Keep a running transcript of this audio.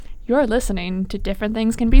You're listening to Different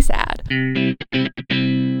Things Can Be Sad.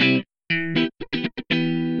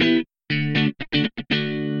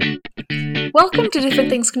 Welcome to Different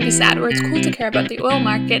Things Can Be Sad, where it's cool to care about the oil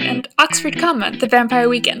market and Oxford Comma, the Vampire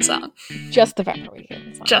Weekend song. Just the Vampire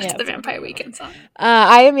Weekend song. Just the Vampire Weekend song.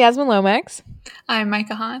 I am Yasmin Lomax. I'm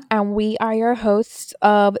Micah Hahn. And we are your hosts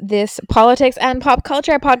of this politics and pop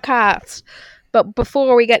culture podcast. But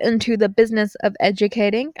before we get into the business of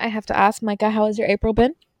educating, I have to ask, Micah, how has your April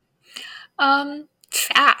been?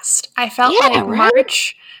 Fast. I felt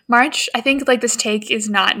March, I think like this take is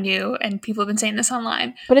not new and people have been saying this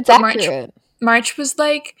online. But it's accurate. March was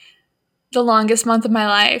like the longest month of my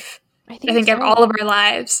life. I think so. Of all of our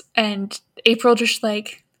lives. And April just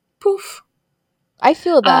like poof. I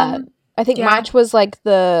feel that. I think March was like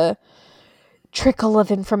the trickle of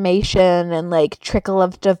information and like trickle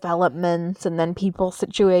of developments and then people's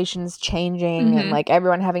situations changing and like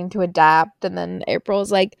everyone having to adapt, and then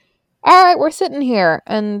April's like, all right, we're sitting here,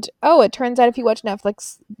 and it turns out if you watch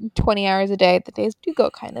Netflix 20 hours a day, the days do go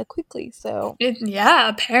kind of quickly. So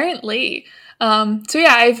apparently.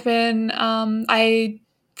 I've been I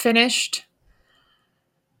finished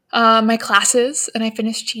my classes and I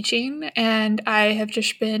finished teaching, and I have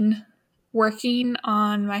just been working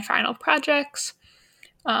on my final projects,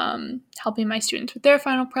 helping my students with their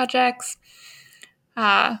final projects,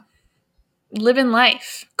 living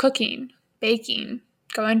life, cooking, baking,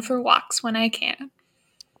 going for walks when I can.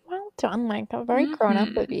 Well done, Micah. Very grown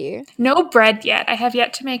up of you. No bread yet. I have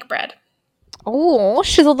yet to make bread. Oh,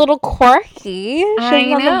 she's a little quirky. She's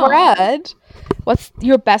on the bread. What's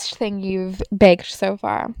your best thing you've baked so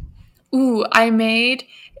far? Ooh, I made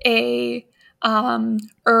a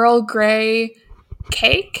Earl Grey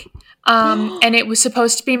cake, and it was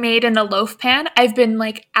supposed to be made in a loaf pan. I've been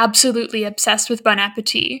like absolutely obsessed with Bon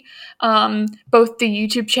Appetit, both the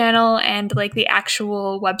YouTube channel and like the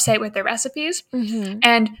actual website with their recipes.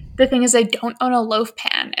 And the thing is, I don't own a loaf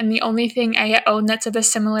pan, and the only thing I own that's of a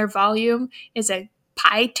similar volume is a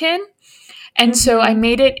pie tin. And so I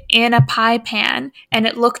made it in a pie pan, and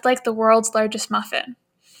it looked like the world's largest muffin.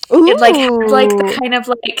 Ooh. It like had like the kind of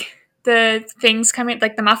like the things coming,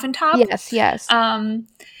 like the muffin top. Yes.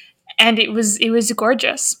 And it was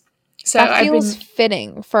gorgeous. So that feels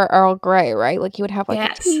fitting for Earl Grey, right? Like you would have like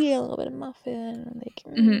a tea, a little bit of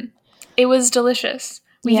muffin. It was delicious.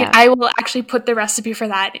 I will actually put the recipe for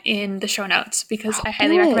that in the show notes because I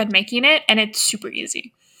highly recommend making it, and it's super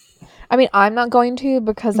easy. I mean, I'm not going to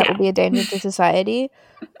because that would be a danger to society.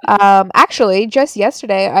 Actually, just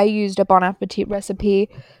yesterday, I used a Bon Appetit recipe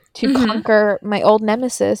to conquer my old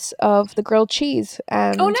nemesis of the grilled cheese.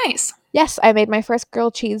 And nice. Yes, I made my first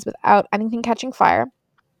grilled cheese without anything catching fire.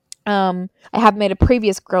 I have made a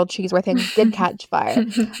previous grilled cheese where things did catch fire.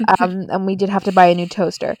 And we did have to buy a new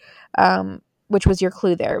toaster, which was your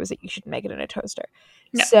clue there, was that you should make it in a toaster.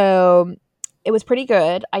 No. So it was pretty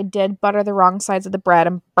good. I did butter the wrong sides of the bread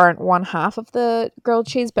and burnt one half of the grilled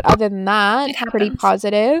cheese. But other than that, pretty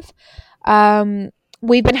positive.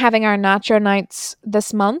 We've been having our nacho nights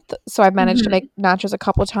this month, so I've managed to make nachos a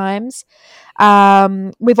couple times.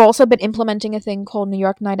 We've also been implementing a thing called New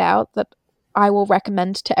York Night Out that I will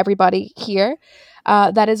recommend to everybody here.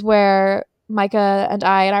 That is where Micah and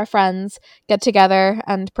I and our friends get together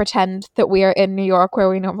and pretend that we are in New York where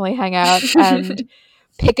we normally hang out and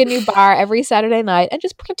pick a new bar every Saturday night and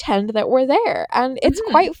just pretend that we're there. And it's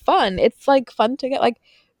quite fun. It's like fun to get like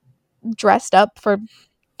dressed up for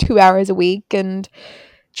 2 hours a week and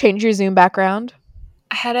change your Zoom background.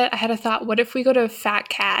 I had a thought. What if we go to Fat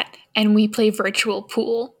Cat and we play virtual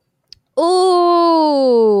pool?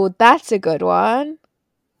 Ooh, that's a good one.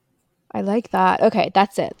 I like that. Okay,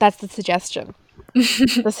 that's it. That's the suggestion.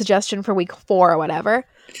 The suggestion for week 4 or whatever.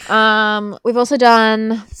 We've also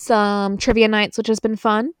done some trivia nights, which has been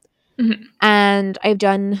fun. And I've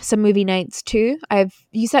done some movie nights too.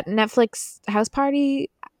 You said Netflix House Party?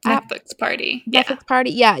 Netflix Party. Netflix Party.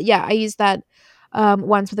 Yeah. I used that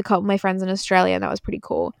once with a couple of my friends in Australia, and that was pretty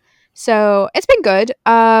cool. So it's been good.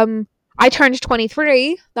 I turned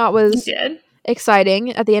 23. That was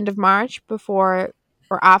exciting at the end of March, before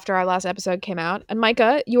or after our last episode came out. And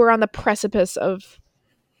Micah, you were on the precipice of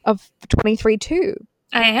 23 too.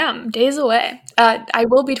 I am. Days away. I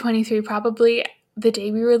will be 23 probably the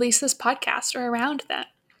day we release this podcast or around then.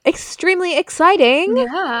 Extremely exciting.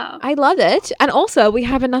 Yeah. I love it. And also, we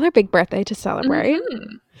have another big birthday to celebrate.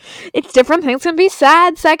 It's Different Things Can Be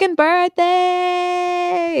Sad. 2nd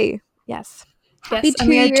birthday. Yes. Happy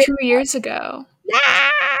 2 years ago.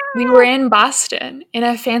 We were in Boston in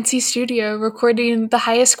a fancy studio recording the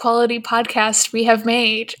highest quality podcast we have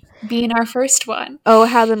made, being our first one. Oh,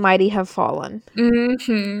 how the mighty have fallen.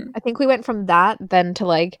 I think we went from that then to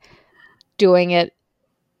like doing it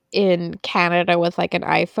in Canada with like an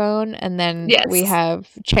iPhone, and then we Yes. have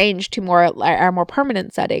changed to our more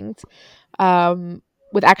permanent settings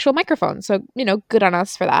with actual microphones. So, good on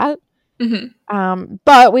us for that.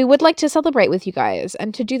 But we would like to celebrate with you guys,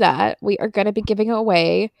 and to do that, we are going to be giving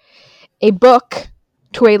away a book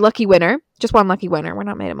to a lucky winner. Just one lucky winner. We're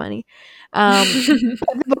not made of money.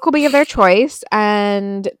 The book will be of their choice,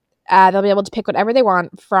 and they'll be able to pick whatever they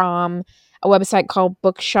want from a website called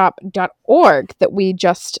bookshop.org that we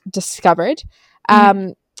just discovered.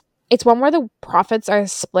 It's one where the profits are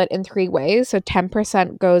split in 3 ways. So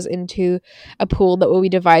 10% goes into a pool that will be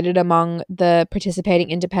divided among the participating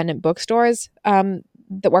independent bookstores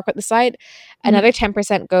that work with the site. Another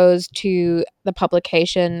 10% goes to the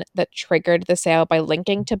publication that triggered the sale by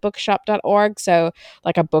linking to bookshop.org. So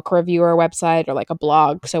like a book reviewer website or like a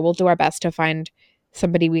blog. So we'll do our best to find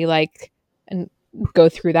somebody we like and go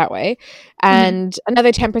through that way. And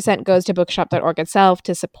another 10% goes to bookshop.org itself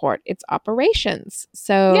to support its operations.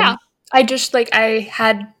 So yeah, I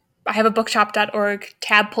have a bookshop.org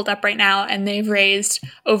tab pulled up right now, and they've raised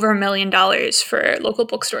over $1 million for local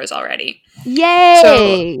bookstores already. Yay!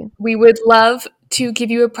 So we would love to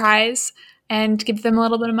give you a prize and give them a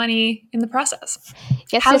little bit of money in the process.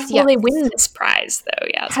 How will they win this prize, though?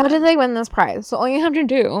 Yeah. How do they win this prize? So all you have to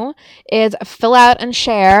do is fill out and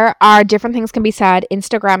share our Different Things Can Be Said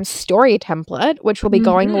Instagram story template, which will be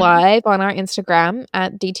going live on our Instagram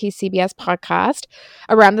at DTCBS Podcast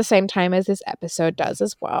around the same time as this episode does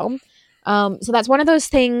as well. So that's one of those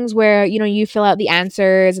things where, you fill out the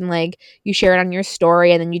answers and like you share it on your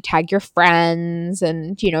story, and then you tag your friends,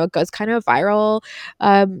 and, it goes kind of viral.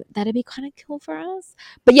 That'd be kind of cool for us.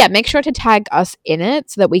 But yeah, make sure to tag us in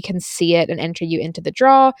it so that we can see it and enter you into the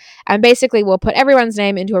draw. And basically we'll put everyone's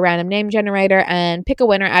name into a random name generator and pick a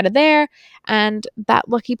winner out of there. And that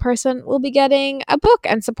lucky person will be getting a book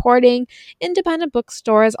and supporting independent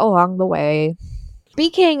bookstores along the way.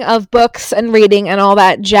 Speaking of books and reading and all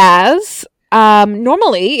that jazz,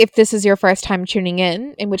 normally, if this is your first time tuning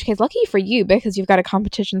in which case, lucky for you because you've got a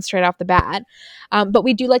competition straight off the bat. But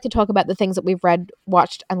we do like to talk about the things that we've read,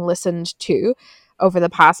 watched, and listened to over the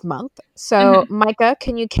past month. So, Micah,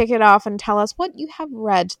 can you kick it off and tell us what you have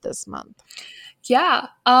read this month? Yeah.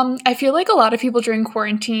 I feel like a lot of people during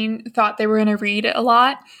quarantine thought they were going to read a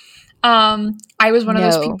lot. I was one of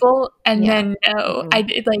those people, and then I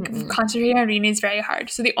did concentrating on reading is very hard.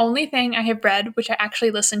 So the only thing I have read, which I actually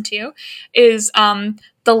listened to, is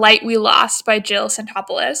The Light We Lost by Jill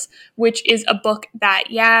Santopoulos, which is a book that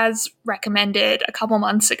Yaz recommended a couple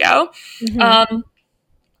months ago.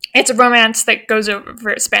 It's a romance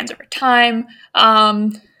that spans over time. I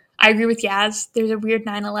agree with Yaz. There's a weird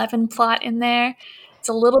 9/11 plot in there. It's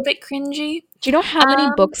a little bit cringy. Do you know how many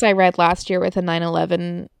books I read last year with a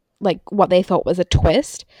 9/11, like what they thought was a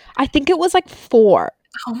twist? I think it was like 4.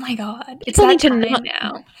 Oh my god. It's that time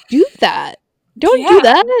now. Do that. Don't do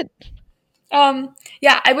that.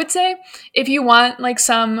 Yeah, I would say if you want like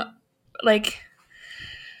some like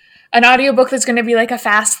an audiobook that's going to be like a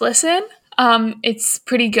fast listen, it's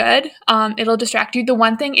pretty good. It'll distract you. The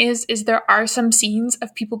one thing is there are some scenes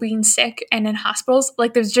of people being sick and in hospitals.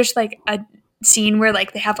 Like there's just like a scene where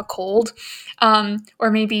like they have a cold,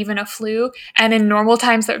 or maybe even a flu. And in normal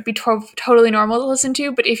times that would be totally normal to listen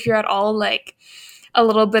to. But if you're at all like a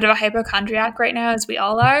little bit of a hypochondriac right now, as we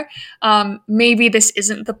all are, maybe this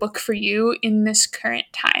isn't the book for you in this current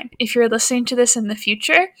time. If you're listening to this in the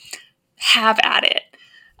future, have at it.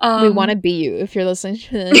 We want to be you. If you're listening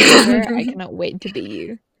to this, I cannot wait to be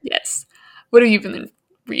you. Yes. What have you been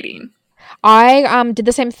reading? I did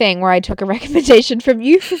the same thing where I took a recommendation from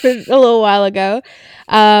you a little while ago,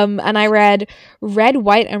 and I read Red,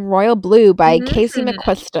 White, and Royal Blue by Casey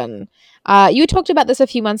McQuiston. You talked about this a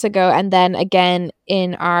few months ago, and then again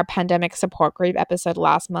in our pandemic support group episode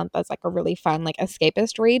last month as like a really fun like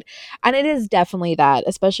escapist read, and it is definitely that,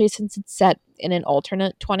 especially since it's set in an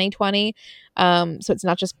alternate 2020, so it's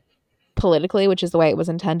not just politically, which is the way it was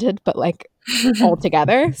intended, but like all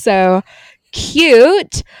together. So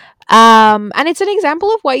cute. And it's an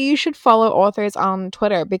example of why you should follow authors on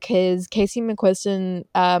Twitter, because Casey McQuiston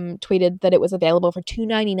tweeted that it was available for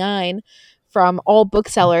 $2.99 from all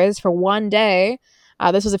booksellers for one day.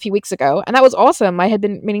 This was a few weeks ago, and that was awesome. I had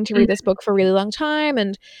been meaning to read this book for a really long time,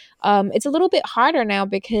 and it's a little bit harder now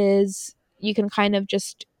because you can kind of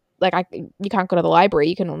just you can't go to the library.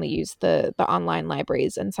 You can only use the online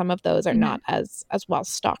libraries, and some of those are not as well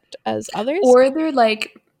stocked as others. Or they're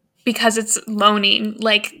like, because it's loaning,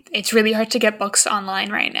 like it's really hard to get books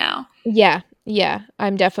online right now. Yeah, Yeah,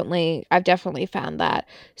 I've definitely found that.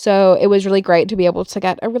 So it was really great to be able to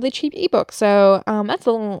get a really cheap ebook. So that's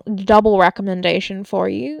a little double recommendation for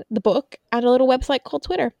you, the book and a little website called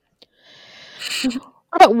Twitter.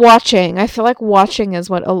 What about watching? I feel like watching is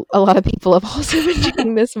what a lot of people have also been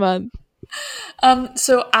doing this month.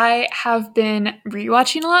 So I have been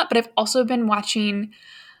rewatching a lot, but I've also been watching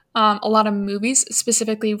a lot of movies,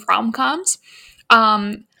 specifically rom-coms.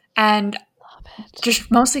 And Love it.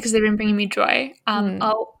 just mostly because they've been bringing me joy. Mm.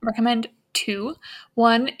 I'll recommend two.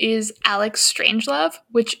 One is Alex Strangelove,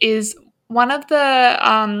 which is one of the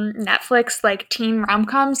Netflix like teen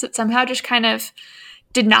rom-coms that somehow just kind of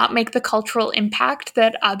did not make the cultural impact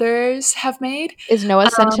that others have made. Is Noah Um,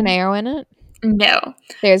 Centineo in it? no,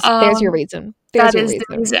 There's your um, reason. There's that your is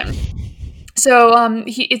the reason. reason. So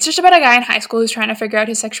it's just about a guy in high school who's trying to figure out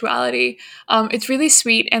his sexuality. It's really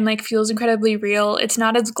sweet and like feels incredibly real. It's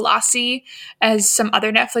not as glossy as some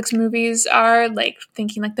other Netflix movies are, like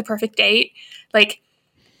thinking like The Perfect Date. Like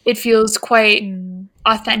it feels quite Mm.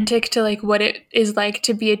 authentic to like what it is like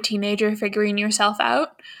to be a teenager figuring yourself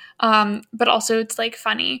out. But also it's like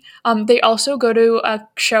funny. They also go to a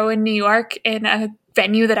show in New York in a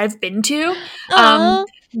venue that I've been to. Aw.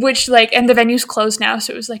 Which like and the venue's closed now,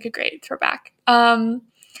 so it was like a great throwback.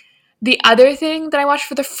 The other thing that I watched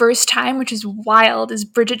for the first time, which is wild, is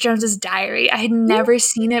Bridget Jones's Diary. I had never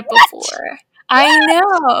seen it What? before. I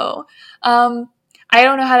know. I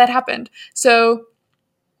don't know how that happened. So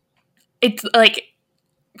it's like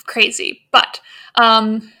crazy, but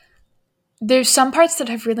there's some parts that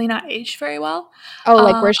have really not aged very well. Oh,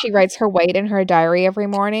 like Uh, where she writes her weight in her diary every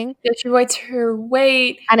morning, she writes her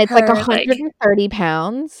weight, and it's like her like 130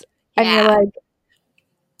 pounds, and you're yeah. like,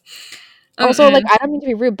 also like Mm-mm. I don't mean to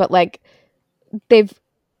be rude, but like they've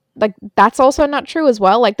like that's also not true as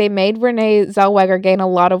well. Like they made Renee Zellweger gain a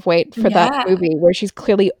lot of weight for that Yeah. movie where she's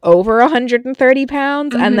clearly over 130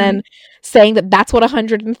 pounds, and Mm-hmm. then saying that that's what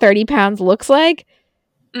 130 pounds looks like.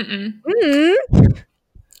 Mm-mm. Mm.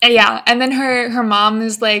 Yeah, and then her mom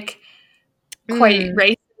is like quite Mm.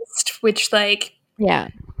 racist, which like Yeah.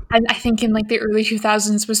 I think in like the early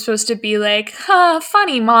 2000s was supposed to be like, huh,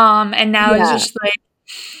 funny mom, and now is Yeah. just like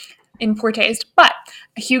in poor taste. But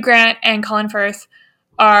Hugh Grant and Colin Firth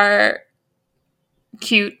are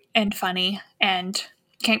cute and funny and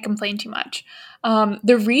can't complain too much.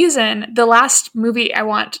 The last movie I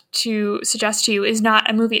want to suggest to you is not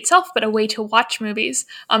a movie itself, but a way to watch movies.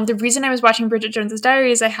 The reason I was watching Bridget Jones's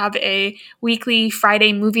Diary is I have a weekly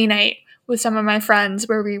Friday movie night with some of my friends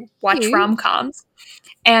where we watch Cute. rom coms.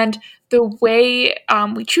 And the way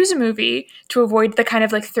we choose a movie to avoid the kind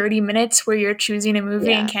of like 30 minutes where you're choosing a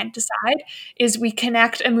movie and Yeah. can't decide is we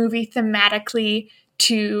connect a movie thematically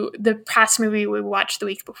to the past movie we watched the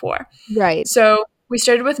week before. Right. So we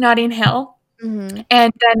started with Notting Hill Mm-hmm.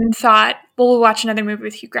 and then thought, well, we'll watch another movie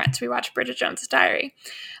with Hugh Grant. So we watched Bridget Jones's Diary.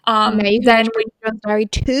 And now you can Then watch Bridget Jones' Diary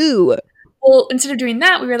too. well, instead of doing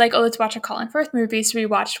that, we were like, oh, let's watch a Colin Firth movie. So we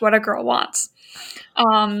watched What a Girl Wants,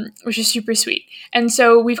 which is super sweet. And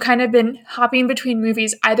so we've kind of been hopping between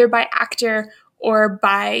movies either by actor or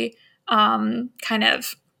by kind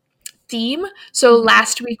of theme. So Mhm.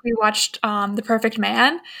 last week we watched The Perfect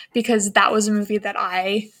Man because that was a movie that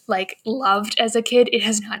I like loved as a kid. It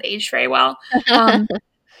has not aged very well.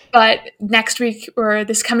 But next week or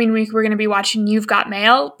this coming week we're going to be watching You've Got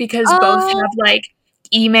Mail because both Oh. have like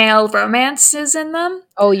email romances in them.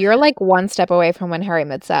 Oh, you're like one step away from When Harry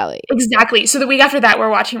Met Sally. Exactly. So the week after that we're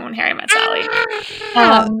watching When Harry Met Sally.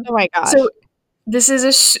 Ah! Um, Oh my gosh. so this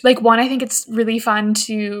is like one. I think it's really fun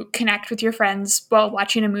to connect with your friends while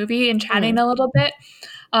watching a movie and chatting Mm. a little bit,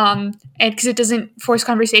 and because it doesn't force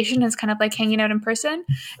conversation, it's kind of like hanging out in person.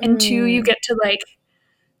 And two, you Mm. get to like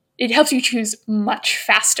it helps you choose much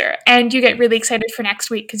faster, and you get really excited for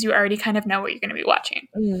next week because you already kind of know what you're going to be watching.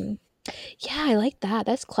 Mm. Yeah, I like that.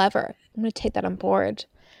 That's clever. I'm gonna take that on board,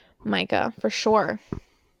 Micah, for sure.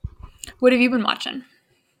 What have you been watching?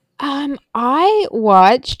 I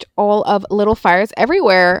watched all of Little Fires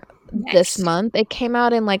Everywhere this Nice. month. It came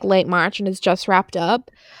out in like late March and is just wrapped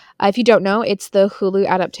up. If you don't know, it's the Hulu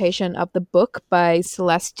adaptation of the book by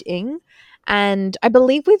Celeste Ng. And I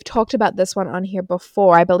believe we've talked about this one on here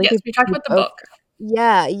before. I believe Yes, we talked we about the both. book.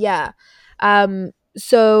 Yeah, yeah.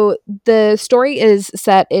 So the story is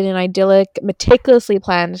set in an idyllic, meticulously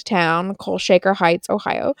planned town called Shaker Heights,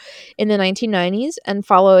 Ohio, in the 1990s and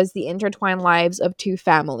follows the intertwined lives of two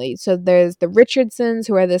families. So there's the Richardsons,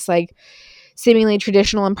 who are this like seemingly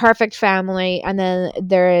traditional and perfect family, and then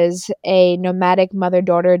there is a nomadic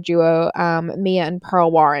mother-daughter duo, Mia and Pearl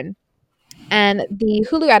Warren. And the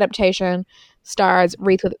Hulu adaptation stars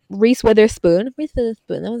Reese Witherspoon. Reese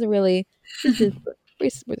Witherspoon. That was a really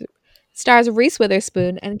Reese Witherspoon. Stars Reese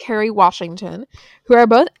Witherspoon and Kerry Washington, who are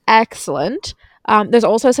both excellent. There's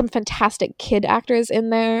also some fantastic kid actors in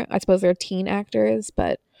there. I suppose they're teen actors,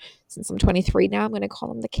 but since I'm 23 now, I'm going to call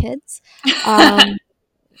them the kids.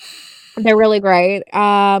 They're really great.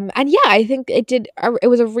 And yeah, I think it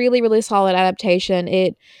was a really, really solid adaptation.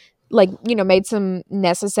 It made some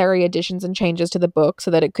necessary additions and changes to the book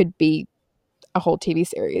so that it could be a whole TV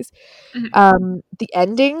series. The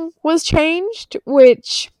ending was changed,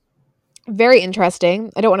 which very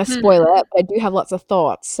interesting. I don't want to spoil it, but I do have lots of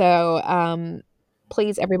thoughts. So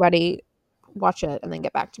please, everybody, watch it and then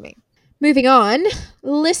get back to me. Moving on,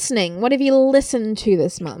 listening. What have you listened to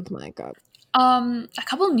this month, Micah? A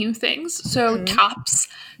couple new things. So Tops,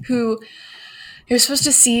 who you're supposed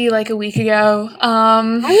to see like a week ago. I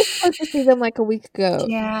was supposed to see them like a week ago.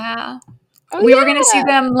 Yeah. We were going to see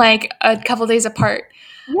them like a couple days apart.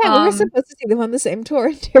 Yeah, we were supposed to see them on the same tour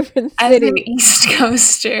in different cities. As an East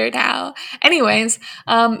Coaster now. Anyways,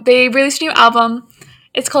 they released a new album.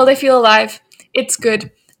 It's called I Feel Alive. It's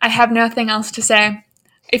good. I have nothing else to say.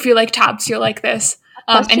 If you like Tops, you'll like this.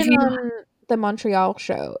 Question on the Montreal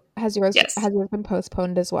show. Has yours been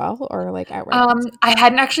postponed as well, or like outright? I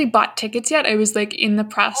hadn't actually bought tickets yet. I was like in the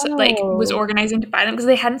process, was organizing to buy them because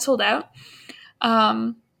they hadn't sold out.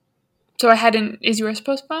 So I hadn't. Is yours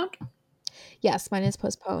postponed? Yes, mine is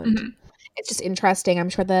postponed. Mm-hmm. It's just interesting. I'm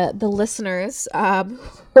sure the listeners are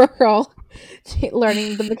all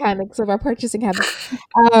learning the mechanics of our purchasing habits.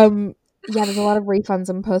 Yeah, there's a lot of refunds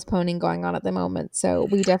and postponing going on at the moment. So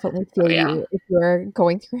we definitely feel you if you're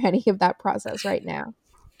going through any of that process right now.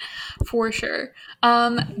 For sure.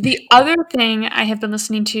 The other thing I have been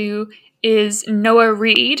listening to is Noah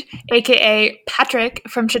Reid, aka Patrick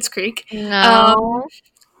from Schitt's Creek. No.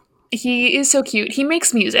 He is so cute. He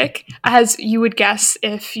makes music, as you would guess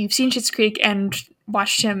if you've seen Schitt's Creek and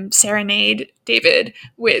watched him serenade David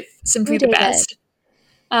with Simply the Best.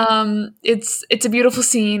 It's a beautiful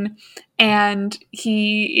scene, and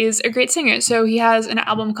he is a great singer. So he has an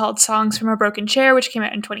album called Songs from a Broken Chair, which came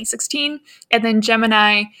out in 2016, and then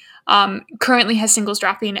Gemini currently has singles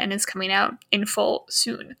dropping and is coming out in full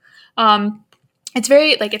soon. It's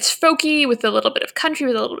very it's folky with a little bit of country,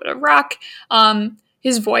 with a little bit of rock.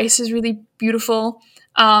 His voice is really beautiful.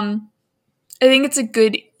 I think it's a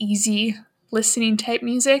good, easy listening type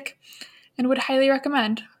music and would highly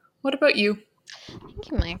recommend. What about you? Thank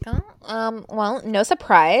you, Michael. Well, no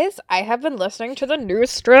surprise, I have been listening to the new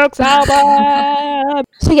Strokes album.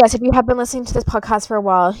 So yes, if you have been listening to this podcast for a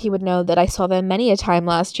while, you would know that I saw them many a time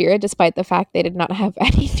last year, despite the fact they did not have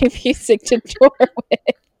any new music to tour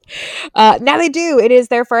with. Now they do. It is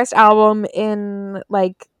their first album in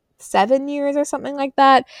 7 years or something like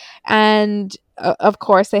that, and of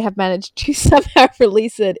course they have managed to somehow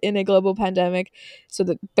release it in a global pandemic so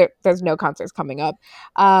that there's no concerts coming up,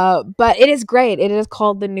 but it is great. It is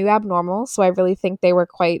called The New Abnormal, so I really think they were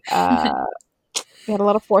quite they had a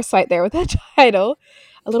lot of foresight there with that title,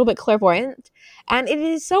 a little bit clairvoyant, and it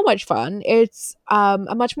is so much fun. It's a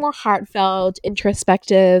much more heartfelt,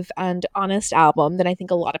 introspective, and honest album than I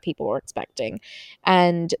think a lot of people were expecting.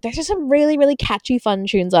 And there's just some really, really catchy, fun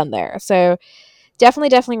tunes on there. So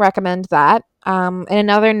definitely recommend that. And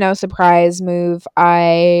another no surprise move,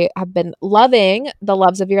 I have been loving The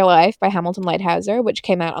Loves of Your Life by Hamilton Leithauser, which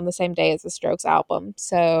came out on the same day as the Strokes album.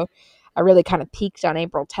 So I really kind of peaked on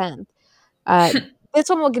April 10th. This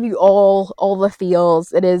one will give you all the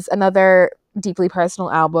feels. It is another deeply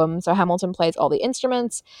personal album. So Hamilton plays all the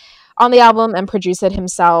instruments on the album and produced it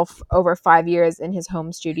himself over 5 years in his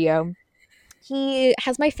home studio. He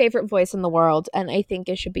has my favorite voice in the world, and I think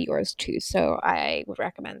it should be yours too. So I would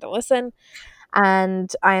recommend a listen.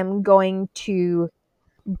 And I am going to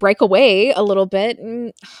break away a little bit.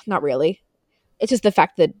 Not really. It's just the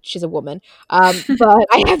fact that she's a woman. But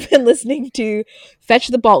I have been listening to Fetch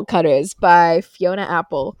the Bolt Cutters by Fiona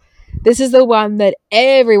Apple. This is the one that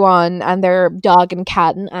everyone and their dog and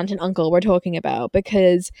cat and aunt and uncle were talking about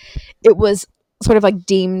because it was sort of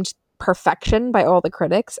deemed perfection by all the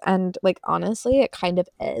critics. And honestly, it kind of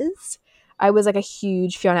is. I was a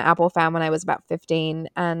huge Fiona Apple fan when I was about 15,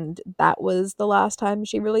 and that was the last time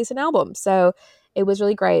she released an album. So it was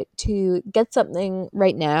really great to get something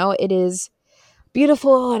right now. It is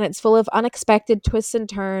beautiful, and it's full of unexpected twists and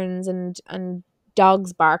turns and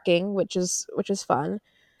dogs barking, which is fun.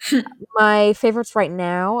 My favorites right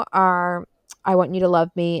now are I Want You to Love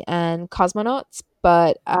Me and Cosmonauts,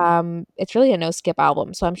 but it's really a no skip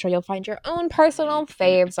album, so I'm sure you'll find your own personal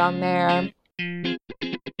faves on there.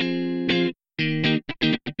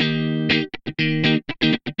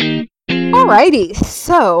 Alrighty,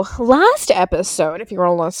 so last episode, if you were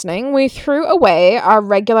listening, we threw away our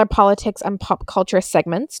regular politics and pop culture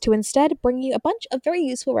segments to instead bring you a bunch of very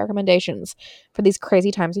useful recommendations for these crazy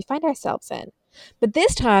times we find ourselves in. But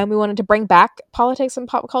this time, we wanted to bring back politics and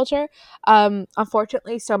pop culture.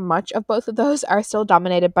 Unfortunately, so much of both of those are still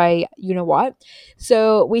dominated by you know what.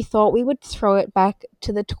 So we thought we would throw it back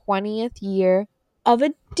to the 20th year of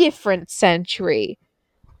a different century.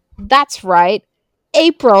 That's right,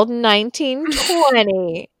 April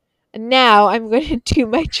 1920. And now I'm going to do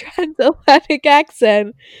my transatlantic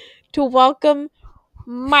accent to welcome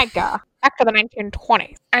Micah back to the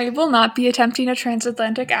 1920s. I will not be attempting a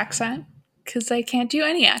transatlantic accent because I can't do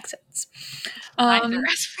any accents. Neither,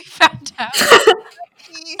 as we found out.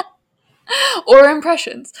 Or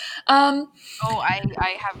impressions. I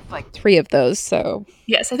have like 3 of those, so.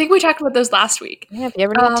 Yes, I think we talked about those last week. Yeah, if you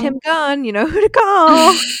ever need Tim Gunn, you know who to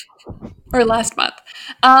call. Or last month.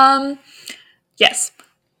 Yes.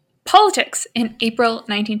 Politics in April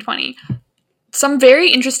 1920. Some very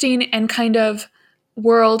interesting and kind of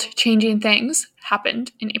world-changing things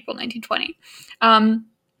happened in April 1920.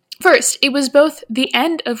 First, it was both the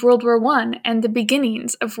end of World War I and the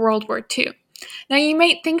beginnings of World War II. Now, you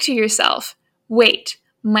might think to yourself, wait,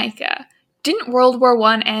 Micah, didn't World War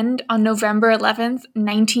I end on November 11th,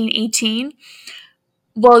 1918?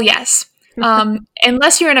 Well, yes.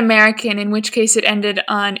 Unless you're an American, in which case it ended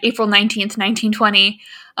on April 19th, 1920,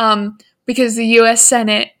 because the U.S.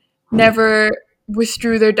 Senate never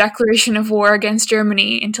withdrew their declaration of war against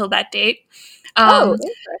Germany until that date.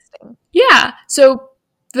 Interesting. Yeah, so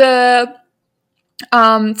the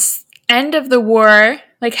end of the war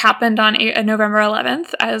happened on November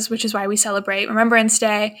 11th, which is why we celebrate Remembrance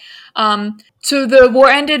Day. So the war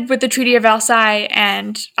ended with the Treaty of Versailles,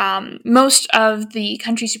 and most of the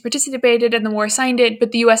countries who participated in the war signed it,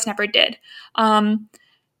 but the U.S. never did.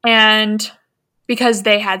 And because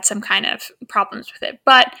they had some kind of problems with it.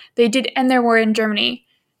 But they did end their war in Germany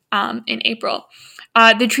in April.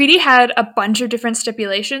 The treaty had a bunch of different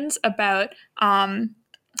stipulations about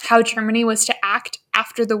how Germany was to act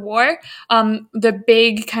after the war. The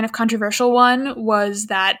big kind of controversial one was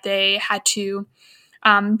that they had to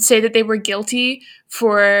say that they were guilty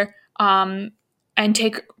for and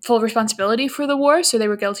take full responsibility for the war. So they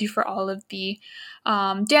were guilty for all of the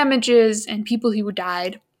damages and people who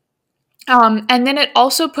died. And then it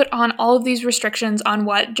also put on all of these restrictions on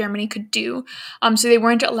what Germany could do. So they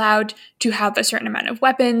weren't allowed to have a certain amount of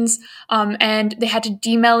weapons, and they had to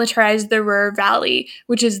demilitarize the Ruhr Valley,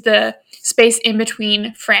 which is the space in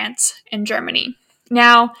between France and Germany.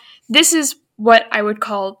 Now, this is what I would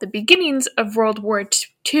call the beginnings of World War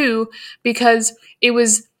II, because it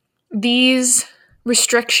was these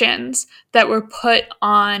restrictions that were put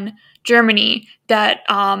on Germany that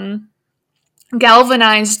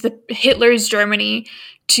galvanized Hitler's Germany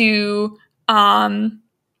to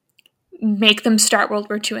make them start World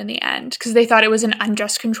War II in the end, because they thought it was an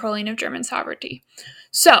unjust controlling of German sovereignty.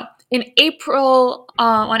 So, on April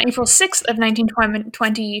 6th of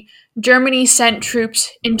 1920, Germany sent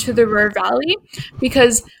troops into the Ruhr Valley,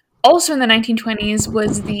 because also in the 1920s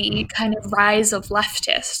was the kind of rise of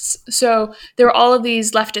leftists. So there were all of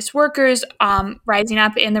these leftist workers rising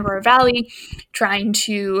up in the Ruhr Valley, trying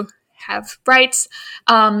to have rights,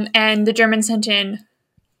 and the Germans sent in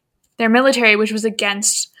their military, which was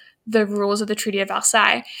against the rules of the Treaty of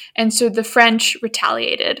Versailles, and so the French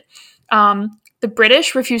retaliated. The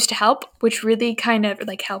British refused to help, which really kind of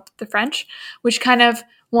helped the French, which kind of,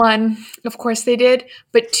 one, of course they did,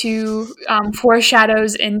 but two,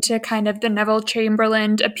 foreshadows into kind of the Neville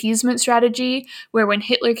Chamberlain appeasement strategy, where when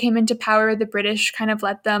Hitler came into power, the British kind of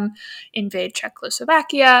let them invade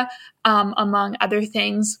Czechoslovakia, among other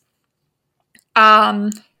things.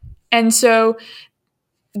 And so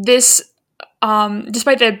this,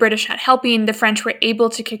 despite the British not helping, the French were able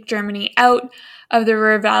to kick Germany out of the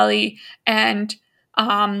Ruhr Valley, and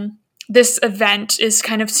this event is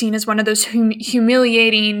kind of seen as one of those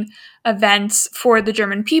humiliating events for the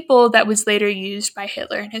German people that was later used by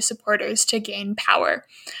Hitler and his supporters to gain power.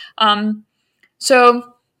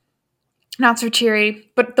 So not so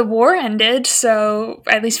cheery, but the war ended, so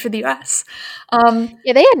at least for the U.S.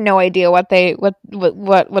 Yeah, they had no idea what they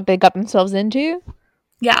got themselves into.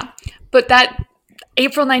 Yeah, but that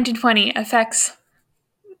April 1920 affects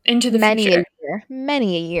into the future.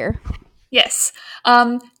 Many a year. Yes.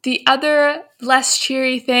 The other less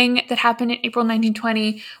cheery thing that happened in April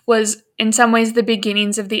 1920 was in some ways the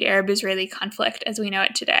beginnings of the Arab-Israeli conflict as we know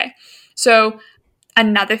it today. So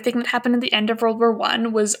another thing that happened at the end of World War I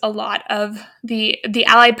was a lot of the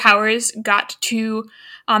Allied powers got to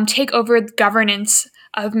take over governance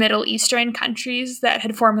of Middle Eastern countries that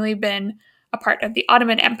had formerly been a part of the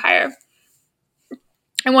Ottoman Empire.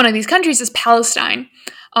 And one of these countries is Palestine.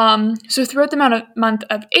 So throughout the month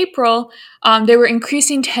of April, there were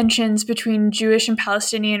increasing tensions between Jewish and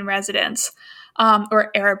Palestinian residents,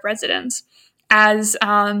 or Arab residents, as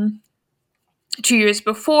 2 years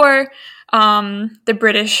before, the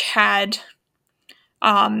British had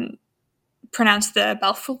pronounced the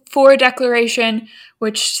Balfour Declaration,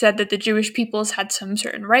 which said that the Jewish peoples had some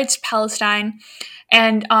certain rights to Palestine.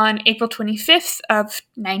 And on April 25th of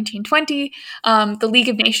 1920, the League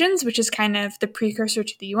of Nations, which is kind of the precursor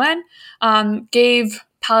to the UN, gave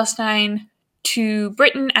Palestine to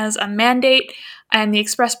Britain as a mandate, and the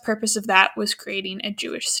express purpose of that was creating a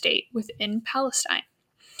Jewish state within Palestine.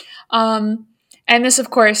 And this, of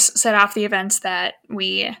course, set off the events that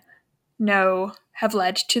we know have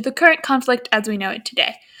led to the current conflict as we know it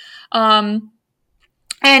today.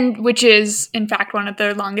 And which is, in fact, one of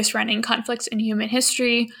the longest running conflicts in human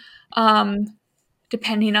history,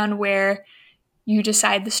 depending on where you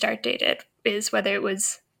decide the start date is, whether it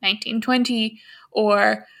was 1920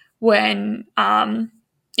 or when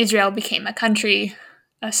Israel became a country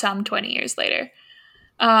some 20 years later.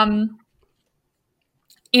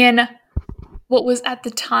 In what was at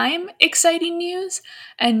the time exciting news,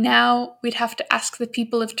 and now we'd have to ask the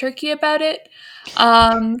people of Turkey about it.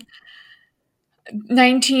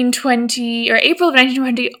 1920, or April of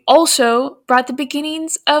 1920, also brought the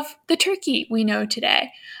beginnings of the Turkey we know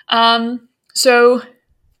today. So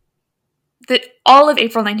that all of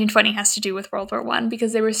April 1920 has to do with World War I,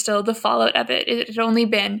 because they were still the fallout of it. It had only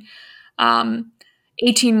been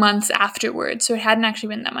 18 months afterwards, so it hadn't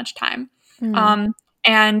actually been that much time.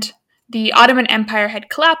 And the Ottoman Empire had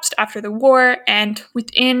collapsed after the war, and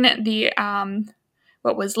within the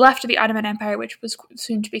what was left of the Ottoman Empire, which was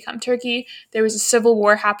soon to become Turkey, there was a civil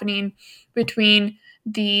war happening between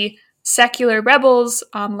the secular rebels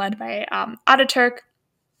led by Ataturk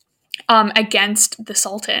against the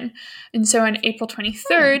Sultan. And so on April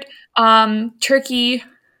 23rd, Turkey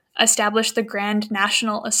established the Grand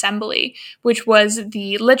National Assembly, which was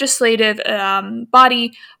the legislative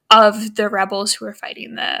body of the rebels who were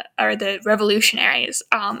fighting the revolutionaries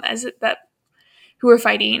who were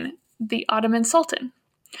fighting the Ottoman Sultan.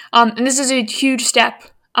 And this is a huge step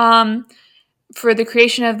for the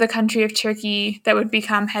creation of the country of Turkey that would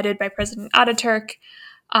become headed by President Ataturk.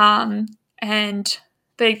 And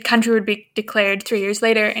the country would be declared 3 years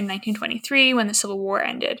later in 1923 when the Civil War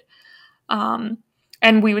ended. And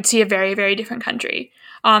we would see a very, very different country.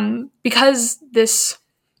 Because this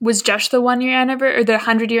was just the 1-year anniversary, or the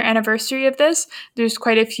 100-year anniversary of this, there's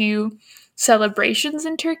quite a few celebrations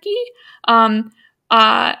in Turkey. Some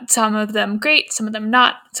of them great, some of them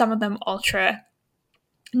not, some of them ultra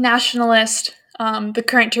nationalist. The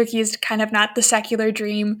current Turkey is kind of not the secular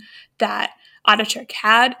dream that Ataturk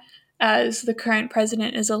had, as the current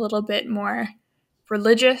president is a little bit more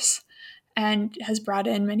religious and has brought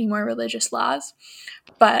in many more religious laws.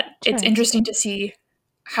 But it's interesting to see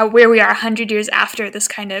where we are 100 years after this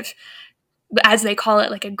kind of, as they call it,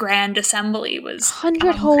 like a grand assembly was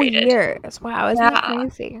 100 whole created. years. Wow, isn't that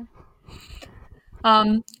crazy?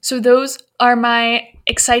 So those are my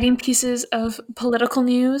exciting pieces of political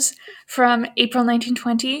news from April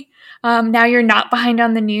 1920. Now you're not behind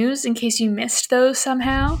on the news in case you missed those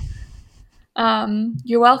somehow.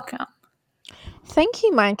 You're welcome. Thank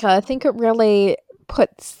you, Micah. I think it really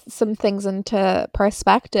puts some things into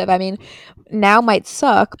perspective. I mean, now might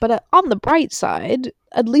suck, but on the bright side,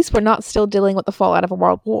 at least we're not still dealing with the fallout of a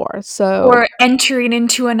world war. So we're entering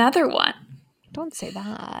into another one. Don't say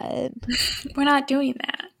that. We're not doing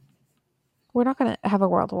that. We're not going to have a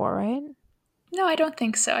world war, right? No, I don't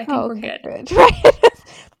think so. I think we're good.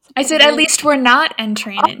 I said at least we're not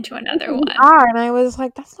entering into another one. And I was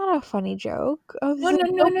like, that's not a funny joke.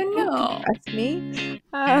 No. Trust me.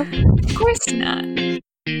 Of course not.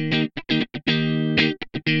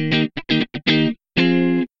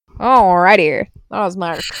 Alrighty. That was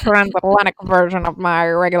my transatlantic version of my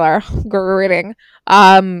regular greeting.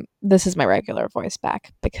 This is my regular voice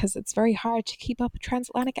back because it's very hard to keep up a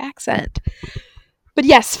transatlantic accent. But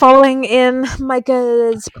yes, following in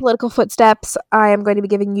Micah's political footsteps, I am going to be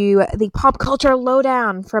giving you the pop culture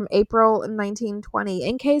lowdown from April 1920.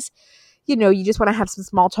 In case, you just want to have some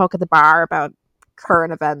small talk at the bar about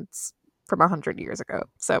current events from 100 years ago.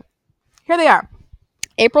 So, here they are.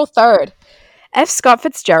 April 3rd. F. Scott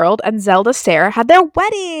Fitzgerald and Zelda Sayre had their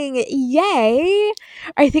wedding! Yay!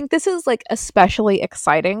 I think this is, especially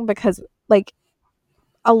exciting because,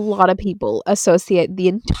 a lot of people associate the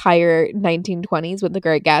entire 1920s with The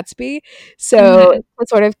Great Gatsby. So, to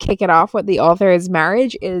sort of kick it off with the author's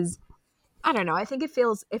marriage is I don't know. I think it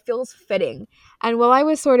feels fitting. And while I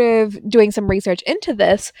was sort of doing some research into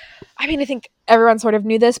this, I mean, I think everyone sort of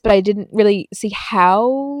knew this, but I didn't really see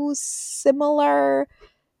how similar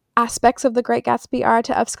aspects of The Great Gatsby are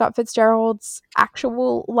to F. Scott Fitzgerald's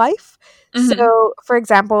actual life. Mm-hmm. So, for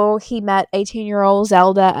example, he met 18-year-old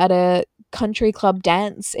Zelda at a country club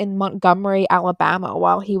dance in Montgomery, Alabama,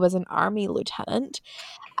 while he was an Army lieutenant.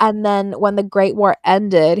 And then when the Great War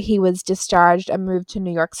ended, he was discharged and moved to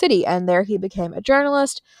New York City. And there he became a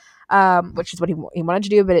journalist, which is what he wanted to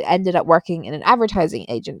do, but it ended up working in an advertising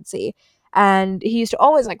agency. And he used to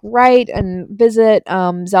always like write and visit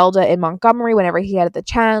Zelda in Montgomery whenever he had the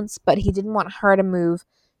chance, but he didn't want her to move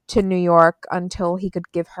to New York until he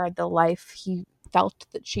could give her the life he felt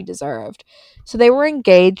that she deserved. So they were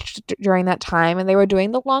engaged during that time, and they were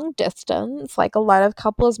doing the long distance like a lot of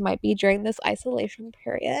couples might be during this isolation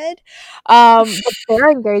period. But their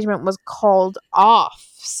engagement was called off.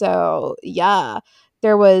 So yeah,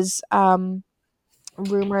 there was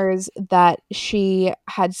rumors that she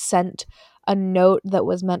had sent a note that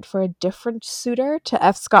was meant for a different suitor to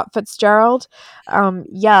F. Scott Fitzgerald.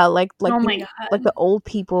 Yeah, Oh the my like god. the old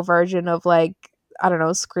people version of like, I don't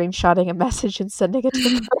know, screenshotting a message and sending it to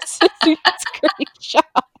the person who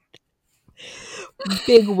screenshot.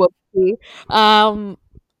 Big whoopsie.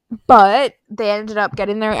 But they ended up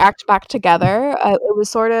getting their act back together. It was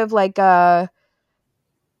sort of like a,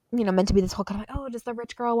 meant to be this whole kind of like, oh, does the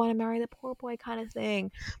rich girl want to marry the poor boy kind of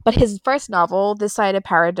thing. But his first novel, This Side of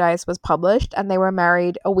Paradise, was published, and they were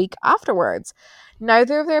married a week afterwards.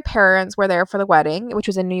 Neither of their parents were there for the wedding, which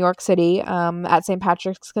was in New York City, at St.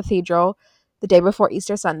 Patrick's Cathedral, the day before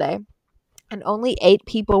Easter Sunday. And only 8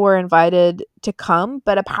 people were invited to come,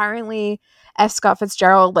 but apparently F. Scott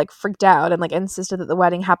Fitzgerald like freaked out and like insisted that the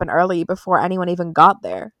wedding happen early before anyone even got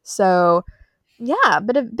there. So yeah, a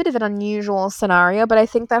bit of an unusual scenario, but I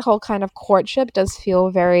think that whole kind of courtship does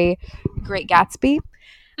feel very Great Gatsby.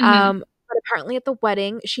 Mm-hmm. But apparently at the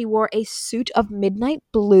wedding, she wore a suit of midnight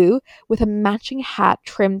blue with a matching hat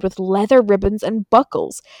trimmed with leather ribbons and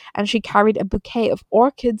buckles, and she carried a bouquet of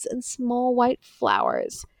orchids and small white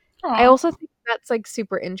flowers. I Aw. also think that's like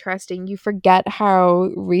super interesting. You forget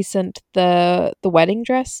how recent the wedding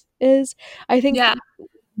dress is. I think Yeah.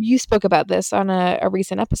 you spoke about this on a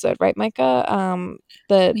recent episode, right, Micah?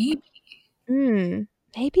 The Maybe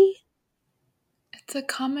maybe it's a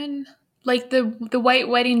common, like the white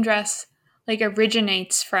wedding dress like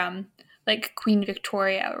originates from like Queen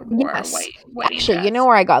Victoria wore a yes. white wedding Actually, you know dress.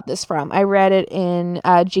 where I got this from? I read it in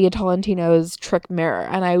Gia Tolentino's Trick Mirror,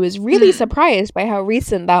 and I was really Mm. surprised by how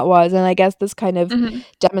recent that was. And I guess this kind of Mm-hmm.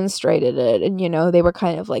 demonstrated it. And they were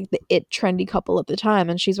kind of like the it trendy couple at the time,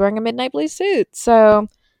 and she's wearing a midnight blue suit. So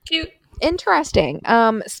Cute. interesting.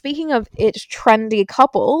 Speaking of it trendy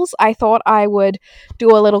couples, I thought I would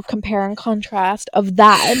do a little compare and contrast of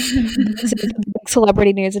that. This is the big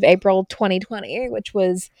celebrity news of April 2020, which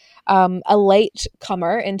was a late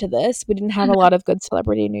comer into this. We didn't have a Mhm. lot of good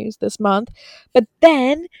celebrity news this month. But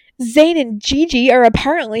then Zayn and Gigi are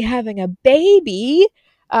apparently having a baby.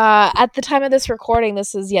 At the time of this recording,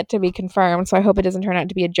 this is yet to be confirmed, so I hope it doesn't turn out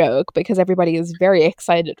to be a joke because everybody is very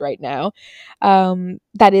excited right now.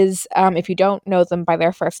 That is, if you don't know them by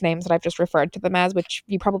their first names that I've just referred to them as, which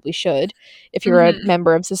you probably should if you're a Mhm.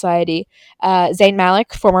 member of society, Zayn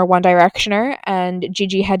Malik, former One Directioner, and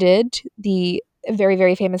Gigi Hadid, the very,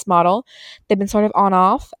 very famous model. They've been sort of on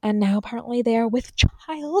off, and now apparently they are with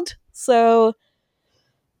child. So,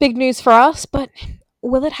 big news for us, but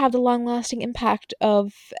will it have the long lasting impact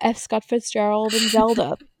of F. Scott Fitzgerald and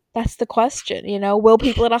Zelda? That's the question, Will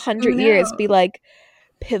people in Who 100 years be knows? like,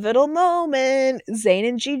 pivotal moment, Zayn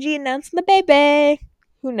and Gigi announcing the baby?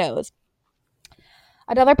 Who knows?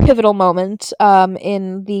 Another pivotal moment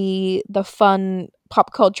in the fun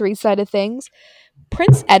pop culture side of things,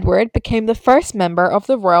 Prince Edward became the first member of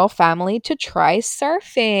the royal family to try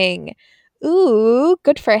surfing. Ooh,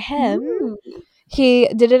 good for him. Ooh. He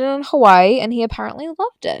did it in Hawaii and he apparently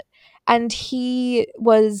loved it. And he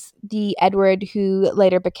was the Edward who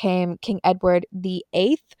later became King Edward the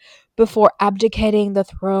Eighth before abdicating the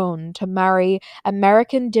throne to marry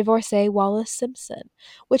American divorcee Wallace Simpson,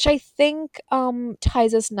 which I think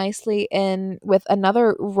ties us nicely in with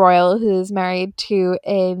another royal who's married to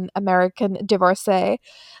an American divorcee,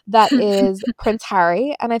 that is Prince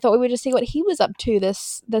Harry. And I thought we would just see what he was up to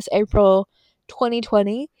this April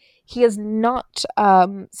 2020. He is not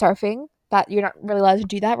surfing. That you're not really allowed to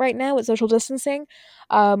do that right now with social distancing.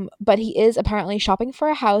 But he is apparently shopping for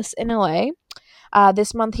a house in LA.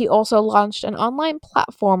 This month, he also launched an online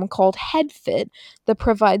platform called HeadFit that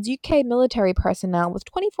provides UK military personnel with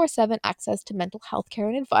 24/7 access to mental health care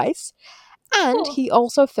and advice. And Cool. he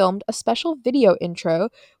also filmed a special video intro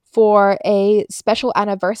for a special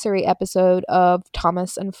anniversary episode of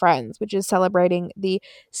Thomas and Friends, which is celebrating the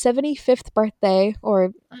 75th birthday,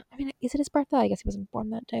 or I mean, is it his birthday? I guess he wasn't born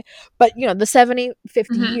that day. But, the 75th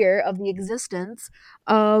Mhm. year of the existence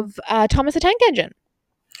of Thomas the Tank Engine.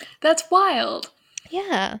 That's wild.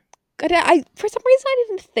 Yeah. I for some reason, I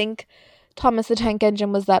didn't think Thomas the Tank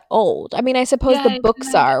Engine was that old. I mean, I suppose Yeah, the I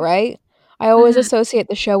books are, right? I always didn't associate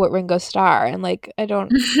the show with Ringo Starr, and I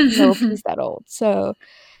don't know if either. he's that old. So,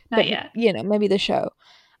 but Not yet. maybe the show.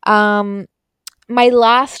 Um, my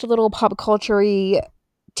last little pop culture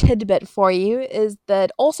tidbit for you is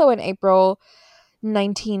that also in April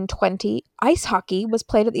 1920, ice hockey was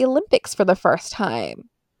played at the Olympics for the first time.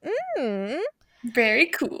 Mm. Very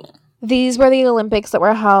cool. These were the Olympics that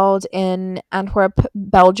were held in Antwerp,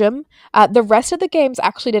 Belgium. The rest of the games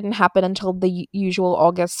actually didn't happen until the usual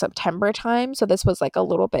August, September time. So this was a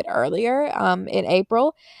little bit earlier in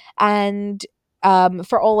April. And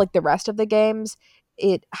for all the rest of the games,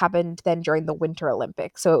 it happened then during the Winter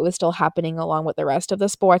Olympics. So it was still happening along with the rest of the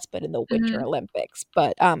sports, but in the Winter Mhm. Olympics.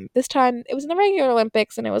 But this time it was in the regular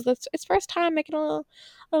Olympics, and it was its first time making an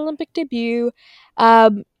Olympic debut.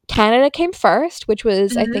 Canada came first, which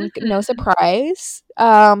was, I think, no Mhm. surprise.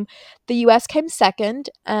 The US came second,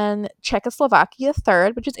 and Czechoslovakia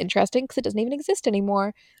third, which is interesting because it doesn't even exist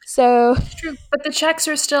anymore. So It's true. But the Czechs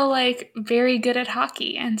are still very good at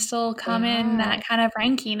hockey and still they come in are. that kind of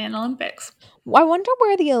ranking in Olympics. I wonder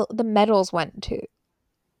where the medals went to.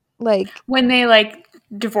 Like, When they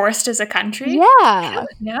divorced as a country, I yeah,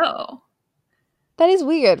 don't know. that is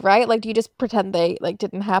weird, right? Do you just pretend they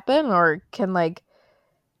didn't happen, or can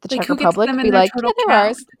the Czech Who gets Republic them in be their like, yeah, total they're count?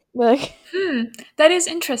 ours? Like, That is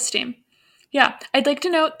interesting. Yeah, I'd like to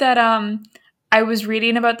note that I was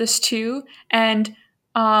reading about this too, and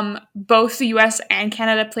both the US and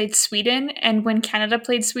Canada played Sweden, and when Canada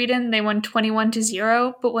played Sweden, they won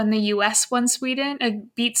 21-0, but when the US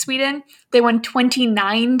beat Sweden, they won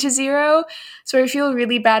 29-0. So I feel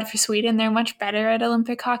really bad for Sweden. They're much better at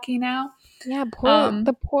Olympic hockey now. yeah, the Um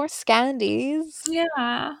poor Scandies.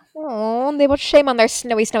 yeah. Oh, they put shame on their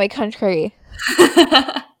snowy, snowy country.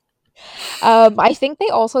 I think they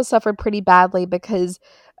also suffered pretty badly because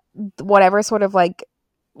whatever sort of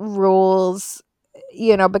rules,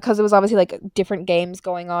 because it was obviously different games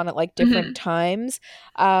going on at different Mhm. times.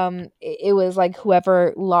 It was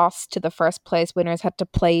whoever lost to the first place winners had to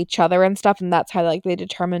play each other and stuff, and that's how they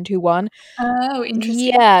determined who won. Oh,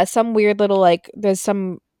 interesting. Yeah, some weird little there's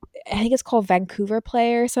some, I think it's called Vancouver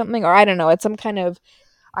Play or something, or I don't know. It's some kind of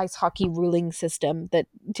ice hockey ruling system that,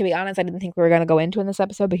 to be honest, I didn't think we were going to go into in this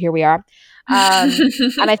episode, but here we are.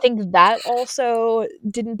 And I think that also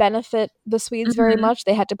didn't benefit the Swedes very Mhm. much.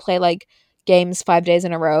 They had to play games 5 days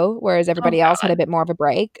in a row, whereas Oh everybody else had a god. bit more of a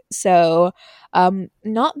break. So,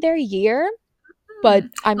 not their year, but Hmm.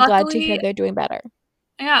 I'm glad to hear Luckily, they're doing better.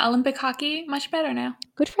 yeah, Olympic hockey much better now.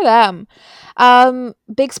 Good for them.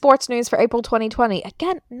 Big sports news for April 2020.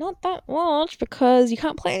 Again, not that much because you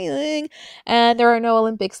can't play anything, and there are no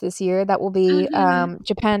Olympics this year. That will be Mhm.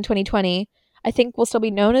 Japan 2020. I think will still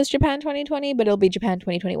be known as Japan 2020, but it'll be Japan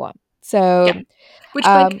 2021. Yeah, So, which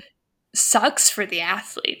um, sucks for the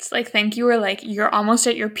athletes. Think you were you're almost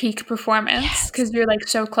at your peak performance yes. because you're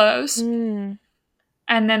so close, Mm.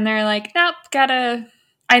 and then they're like, nope, gotta.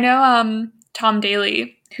 I know, Tom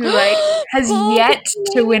Daly, who has God, yet to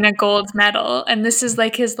really? win a gold medal, and this is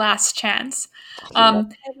his last chance. I love Um,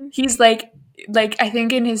 him. he's I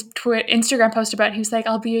think in his Instagram post about it, he was like,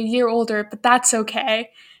 I'll be a year older, but that's okay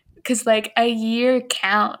because a year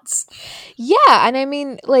counts. Yeah, and I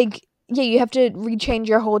mean, yeah, you have to rechange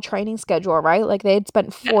your whole training schedule, right? They had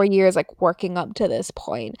spent Yeah. 4 years working up to this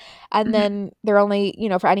point, and Mhm. then they're only,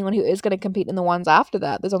 for anyone who is going to compete in the ones after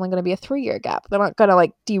that, there's only going to be a 3 year gap. They're not going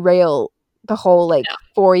to derail the whole Yeah.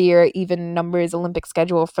 4 year even numbers Olympic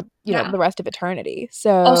schedule for Yeah. the rest of eternity.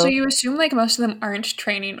 Also, So you assume most of them aren't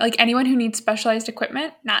training. Anyone who needs specialized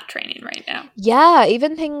equipment, not training right now. yeah,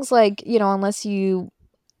 even things unless you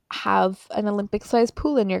have an Olympic sized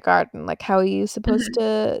pool in your garden, how are you supposed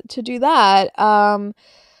Mhm. to do that?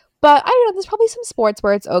 But I don't know, there's probably some sports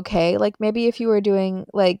where it's okay. Maybe if you were doing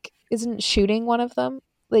isn't shooting one of them?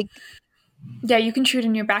 Like Yeah, you can shoot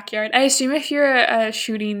in your backyard. I assume if you're a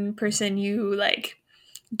shooting person, you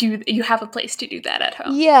you have a place to do that at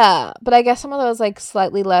home. yeah, but I guess some of those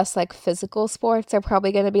slightly less physical sports are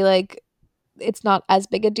probably going to be it's not as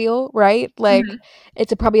big a deal, right? Mhm.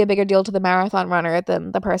 It's probably a bigger deal to the marathon runner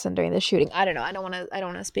than the person doing the shooting. I don't know. I don't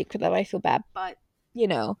want to speak for them. I feel bad, but you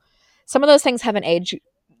know, some of those things have an age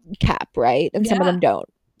cap, right? And some of Yeah, them don't.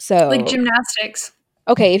 So, gymnastics.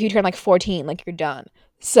 okay, if you turn 14, you're done.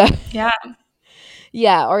 So, Yeah.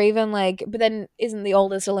 Yeah, or even like, but then isn't the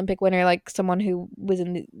oldest Olympic winner like someone who was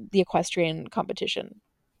in the equestrian competition? Yeah.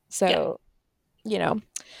 So, you know,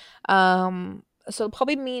 um, so it'll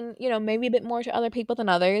probably mean, maybe a bit more to other people than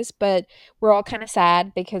others, but we're all kind of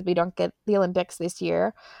sad because we don't get the Olympics this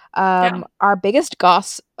year. Yeah. Our biggest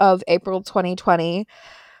goss of April 2020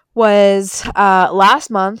 was last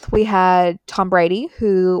month we had Tom Brady,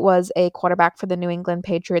 who was a quarterback for the New England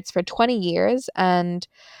Patriots for 20 years, and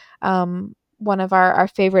one of our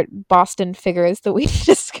favorite Boston figures that we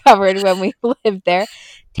discovered when we lived there.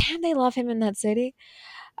 Damn, they love him in that city.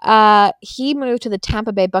 He moved to the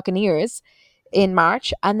Tampa Bay Buccaneers in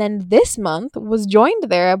March, and then this month was joined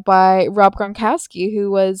there by Rob Gronkowski, who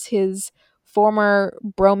was his former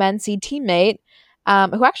bromancy teammate,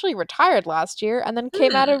 who actually retired last year and then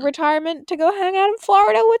came out of Hmm. retirement to go hang out in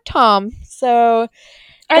Florida with Tom. So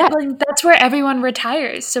that Like, that's where everyone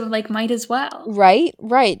retires, so like might as well. right,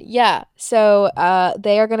 yeah. So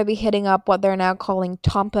they are going to be hitting up what they're now calling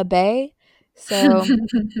Tampa Bay. So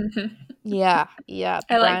yeah, the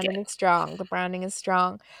I like branding it. is strong. The branding is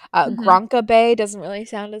strong. Hmm. Gronka Bay doesn't really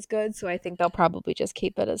sound as good, so I think they'll probably just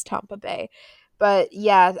keep it as Tampa Bay. But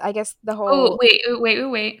yeah, I guess the Oh, whole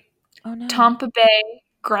wait. oh no. Tampa Bay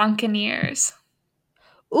Gronkaneers.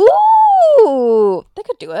 Ooh, they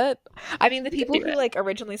could do it. I mean, the We could people do who it. like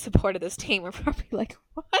originally supported this team were probably like,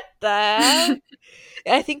 "What the hell?"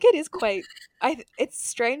 I think it is quite. It's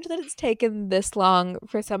strange that it's taken this long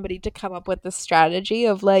for somebody to come up with this strategy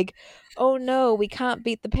of like, "Oh no, we can't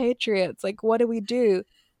beat the Patriots. Like, what do we do?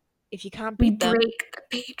 If you can't We beat them, break the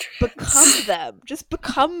Patriots. become them. Just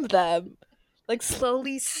become them. Like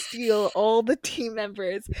slowly steal all the team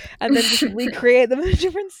members and then just recreate them in a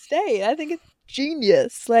different state. I think it's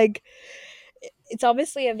genius. Like it's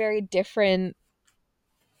obviously a very different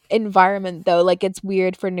environment though. Like it's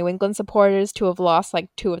weird for New England supporters to have lost like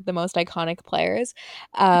two of the most iconic players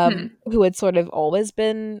Mhm. who had sort of always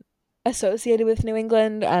been associated with New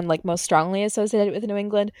England and like most strongly associated with New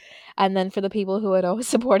England, and then for the people who had always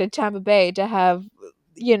supported Tampa Bay to have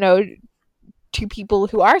you know two people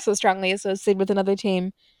who are so strongly associated with another team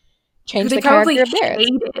Who change they the probably character of theirs.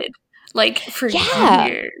 hated, like, for Yeah.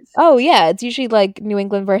 years. Oh yeah, it's usually like New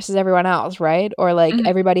England versus everyone else, right? Or like Mhm.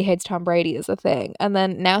 everybody hates Tom Brady is a thing. And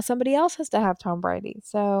then now somebody else has to have Tom Brady.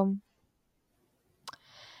 So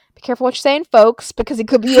be careful what you're saying, folks, because it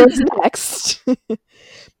could be yours next.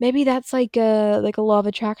 Maybe that's like a law of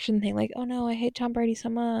attraction thing. Like, oh no, I hate Tom Brady so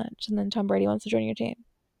much, and then Tom Brady wants to join your team.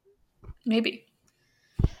 Maybe.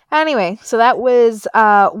 Anyway, so that was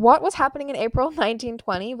what was happening in April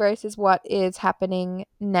 1920 versus what is happening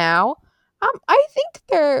now. I think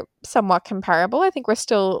they're somewhat comparable. I think we're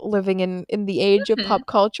still living in the age of Mhm. pop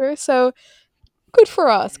culture, so good for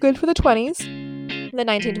us. Good for the 20s, the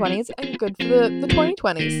 1920s, and good for the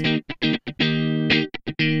 2020s.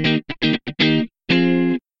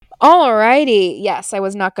 Alrighty. Yes, I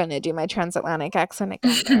was not going to do my transatlantic accent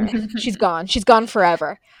again there. She's gone. She's gone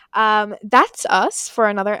forever. That's us for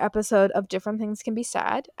another episode of Different Things Can Be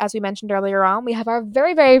Sad. As we mentioned earlier on, we have our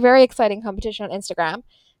very, very, very exciting competition on Instagram.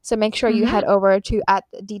 So make sure you head Mhm. over to at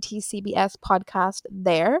DTCBS podcast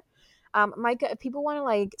there. Micah, if people want to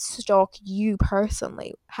like stalk you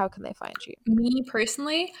personally, how can they find you? Me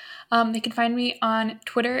personally, they can find me on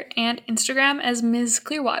Twitter and Instagram as Ms.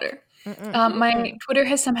 Clearwater. My Mm-mm-mm. Twitter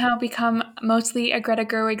has somehow become mostly a Greta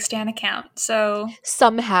Gerwig stan account, so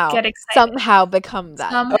Somehow, get excited. somehow become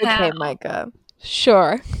that. Somehow. Okay, Micah.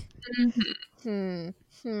 Sure. Mhm. Hmm.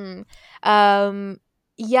 Hmm. Um,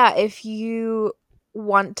 yeah, if you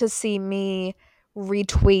want to see me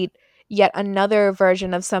retweet yet another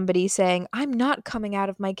version of somebody saying, I'm not coming out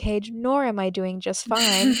of my cage, nor am I doing just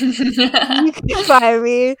fine, you can find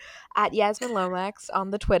me at Yasmin Lomax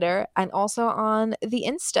on the Twitter and also on the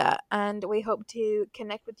Insta. And we hope to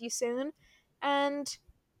connect with you soon and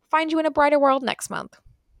find you in a brighter world next month.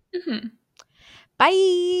 Mhm.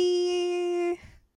 Bye.